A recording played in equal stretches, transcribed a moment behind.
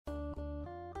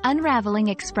Unraveling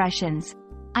Expressions.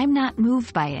 I'm not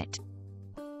moved by it.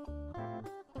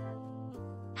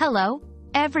 Hello,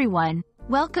 everyone.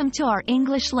 Welcome to our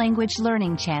English language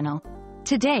learning channel.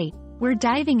 Today, we're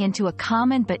diving into a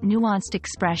common but nuanced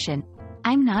expression,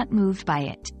 I'm not moved by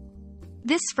it.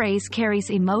 This phrase carries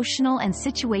emotional and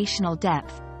situational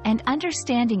depth, and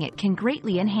understanding it can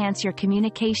greatly enhance your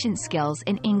communication skills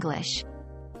in English.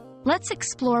 Let's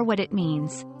explore what it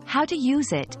means, how to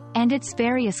use it, and its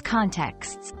various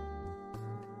contexts.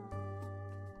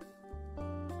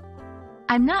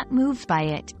 I'm not moved by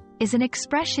it is an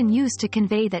expression used to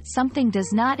convey that something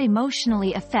does not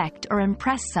emotionally affect or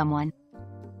impress someone.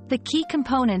 The key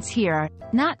components here are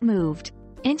not moved,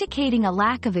 indicating a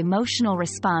lack of emotional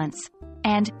response,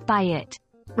 and by it,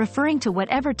 referring to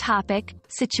whatever topic,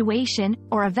 situation,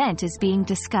 or event is being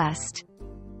discussed.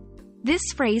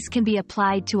 This phrase can be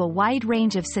applied to a wide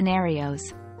range of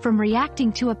scenarios, from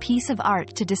reacting to a piece of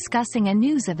art to discussing a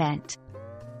news event.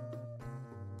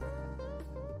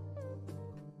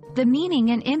 The meaning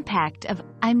and impact of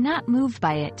I'm not moved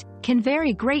by it can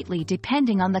vary greatly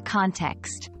depending on the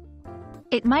context.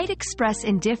 It might express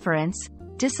indifference,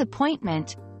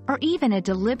 disappointment, or even a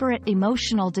deliberate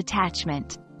emotional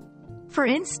detachment. For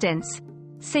instance,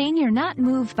 saying you're not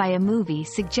moved by a movie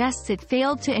suggests it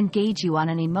failed to engage you on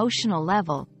an emotional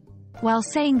level, while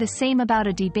saying the same about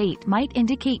a debate might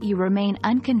indicate you remain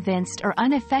unconvinced or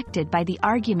unaffected by the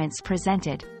arguments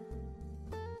presented.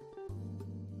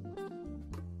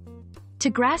 To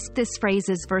grasp this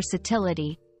phrase's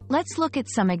versatility, let's look at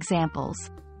some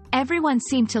examples. Everyone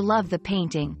seemed to love the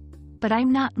painting, but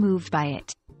I'm not moved by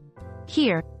it.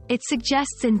 Here, it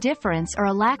suggests indifference or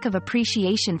a lack of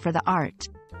appreciation for the art.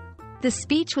 The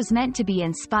speech was meant to be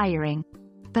inspiring,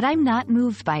 but I'm not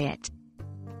moved by it.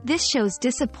 This shows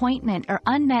disappointment or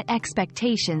unmet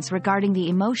expectations regarding the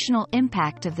emotional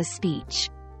impact of the speech.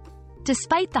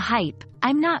 Despite the hype,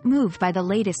 I'm not moved by the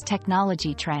latest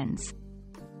technology trends.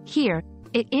 Here,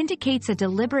 it indicates a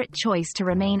deliberate choice to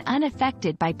remain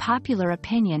unaffected by popular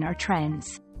opinion or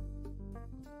trends.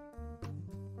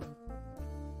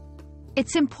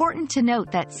 It's important to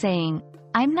note that saying,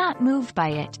 I'm not moved by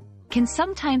it, can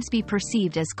sometimes be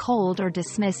perceived as cold or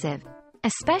dismissive,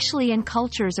 especially in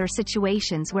cultures or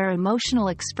situations where emotional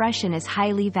expression is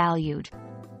highly valued.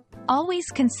 Always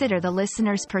consider the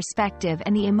listener's perspective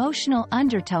and the emotional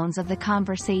undertones of the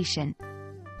conversation.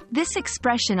 This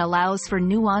expression allows for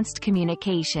nuanced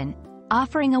communication,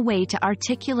 offering a way to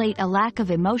articulate a lack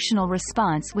of emotional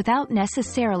response without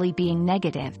necessarily being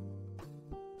negative.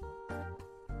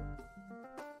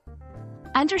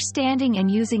 Understanding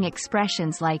and using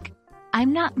expressions like,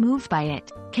 I'm not moved by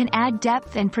it, can add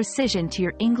depth and precision to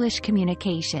your English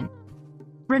communication.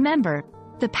 Remember,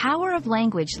 the power of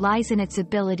language lies in its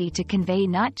ability to convey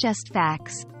not just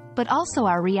facts, but also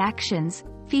our reactions,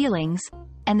 feelings,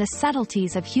 and the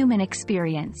subtleties of human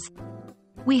experience.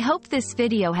 We hope this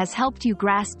video has helped you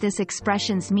grasp this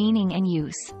expression's meaning and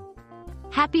use.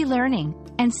 Happy learning,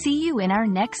 and see you in our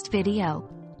next video.